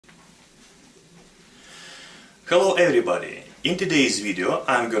Hello everybody! In today's video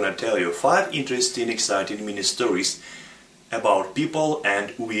I'm gonna tell you 5 interesting, exciting mini stories about people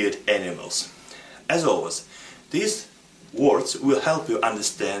and weird animals. As always, these words will help you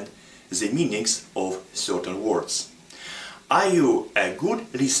understand the meanings of certain words. Are you a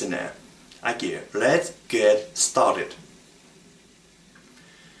good listener? Okay, let's get started.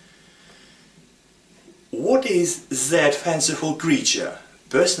 What is that fanciful creature?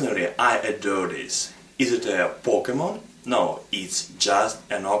 Personally, I adore this. Is it a Pokemon? No, it's just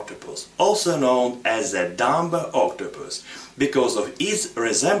an octopus, also known as the Dumbo octopus, because of its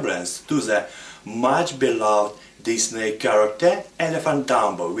resemblance to the much beloved Disney character Elephant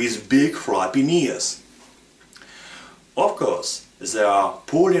Dumbo with big flapping ears. Of course, they are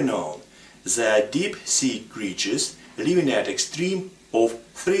poorly known. They are deep-sea creatures living at extreme of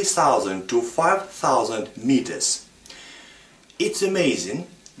 3,000 to 5,000 meters. It's amazing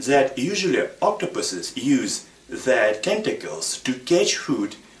that usually octopuses use their tentacles to catch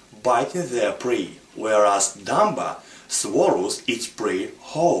food, biting their prey, whereas Dumbo swallows its prey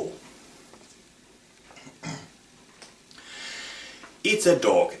whole. It's a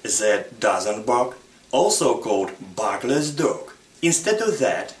dog that doesn't bark, also called barkless dog. Instead of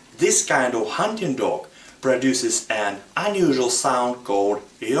that, this kind of hunting dog produces an unusual sound called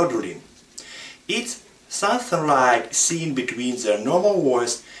yodeling. It's something like seen between their normal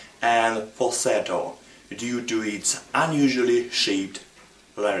voice and falsetto due to its unusually shaped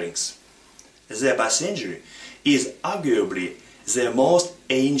larynx. The Basenji is arguably the most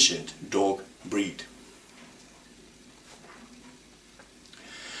ancient dog breed.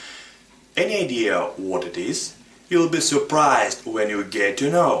 Any idea what it is? You'll be surprised when you get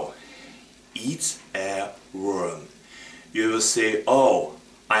to know. It's a worm. You will say, oh,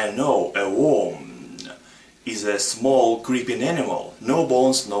 I know, a worm is a small creeping animal, no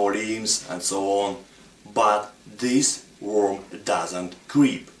bones, no limbs, and so on. But this worm doesn't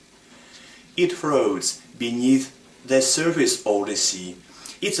creep. It floats beneath the surface of the sea.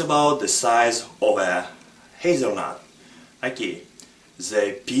 It's about the size of a hazelnut. Okay,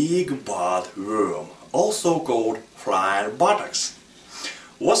 the pig-butt worm, also called flying buttocks,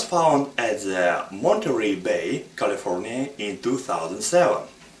 was found at the Monterey Bay, California in 2007.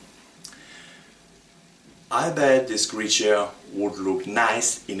 I bet this creature would look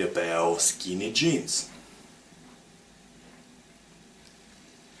nice in a pair of skinny jeans.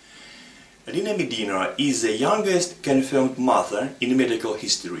 Rina Medina is the youngest confirmed mother in medical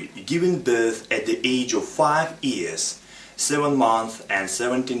history, giving birth at the age of 5 years, 7 months and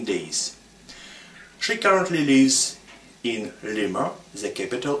 17 days. She currently lives in Lima, the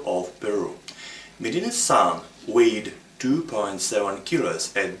capital of Peru. Medina's son weighed 2.7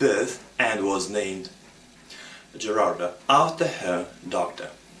 kilos at birth and was named Gerardo after her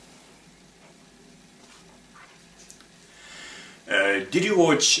doctor. Did you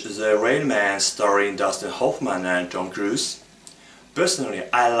watch The Rain Man starring Dustin Hoffman and Tom Cruise? Personally,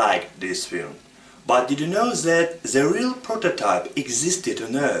 I liked this film. But did you know that the real prototype existed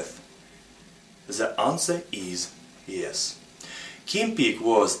on Earth? The answer is yes. Kim Peek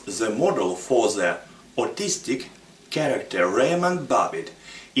was the model for the autistic character Raymond Babbitt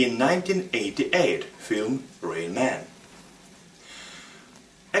in 1988 film Rain Man.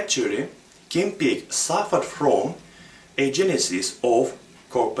 Actually, Kim Peek suffered from agenesis of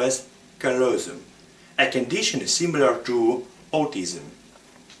corpus callosum, a condition similar to autism.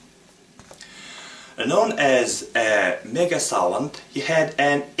 Known as a mega savant, he had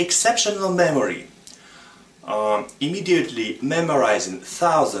an exceptional memory, immediately memorizing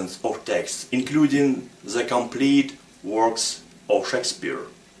thousands of texts, including the complete works of Shakespeare.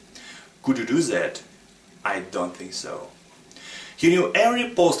 Could you do that? I don't think so. He knew every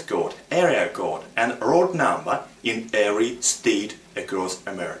postcode, area code and road number in every state across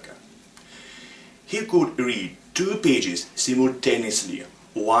America. He could read 2 pages simultaneously,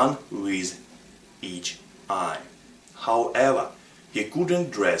 one with each eye. However, he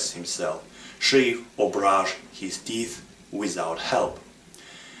couldn't dress himself, shave or brush his teeth without help.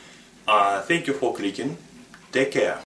 Thank you for clicking. Take care.